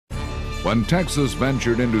When Texas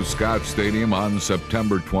ventured into Scott Stadium on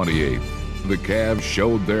September 28th, the Cavs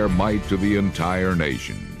showed their might to the entire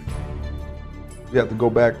nation. We have to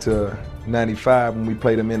go back to '95 when we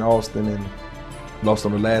played them in Austin and lost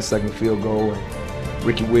on the last-second field goal. And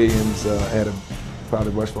Ricky Williams had a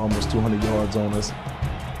probably rushed for almost 200 yards on us.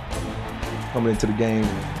 Coming into the game,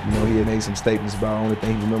 you know, he had made some statements about the only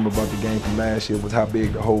thing he remembered about the game from last year was how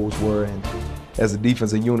big the holes were. And as a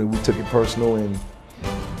defensive unit, we took it personal, and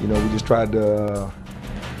you know, we just tried to,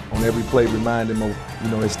 on every play, remind him of, you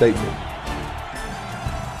know, his statement.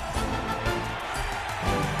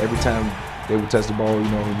 Every time they would touch the ball, you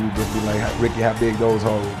know, we would just be like, Ricky, how big those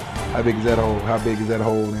holes? How big is that hole? How big is that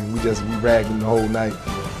hole? And we ragged him the whole night.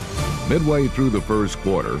 Midway through the first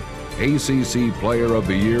quarter, ACC Player of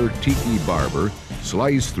the Year Tiki Barber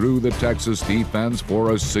sliced through the Texas defense for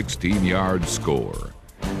a 16-yard score.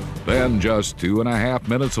 Then just 2.5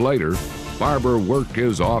 minutes later, Barber worked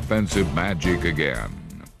his offensive magic again.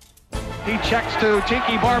 He checks to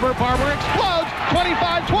Tiki Barber. Barber explodes.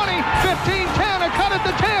 25-20, 15-10, a cut at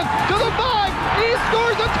the 10, to the 5. He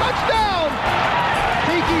scores a touchdown.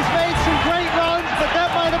 Tiki's made some great runs, but that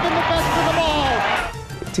might have been the best of them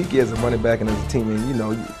all. Tiki as a running back and as a teammate, you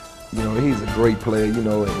know, he's a great player. You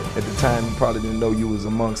know, at the time, you probably didn't know you was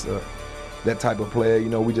amongst that type of player. You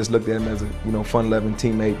know, we just looked at him as a, you know, fun-loving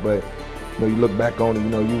teammate, but you know, you look back on it, you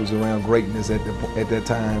know, you was around greatness at that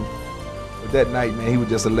time. But that night, man, he was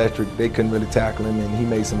just electric. They couldn't really tackle him, and he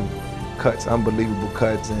made some cuts, unbelievable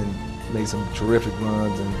cuts, and made some terrific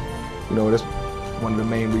runs. And you know, that's one of the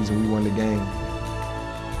main reasons we won the game.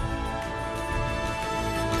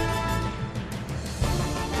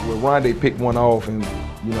 Well, Rondé picked one off, and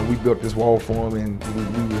you know, we built this wall for him, and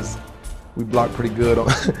we blocked pretty good.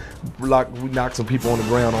 We knocked some people on the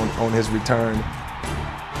ground on his return.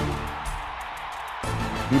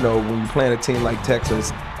 You know, when you're playing a team like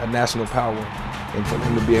Texas, a national power, and for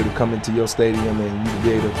them to be able to come into your stadium and you to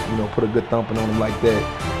be able to, you know, put a good thumping on them like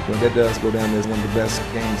that, you know, that does go down as one of the best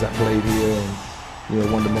games I played here, and you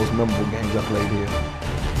know, one of the most memorable games I played here.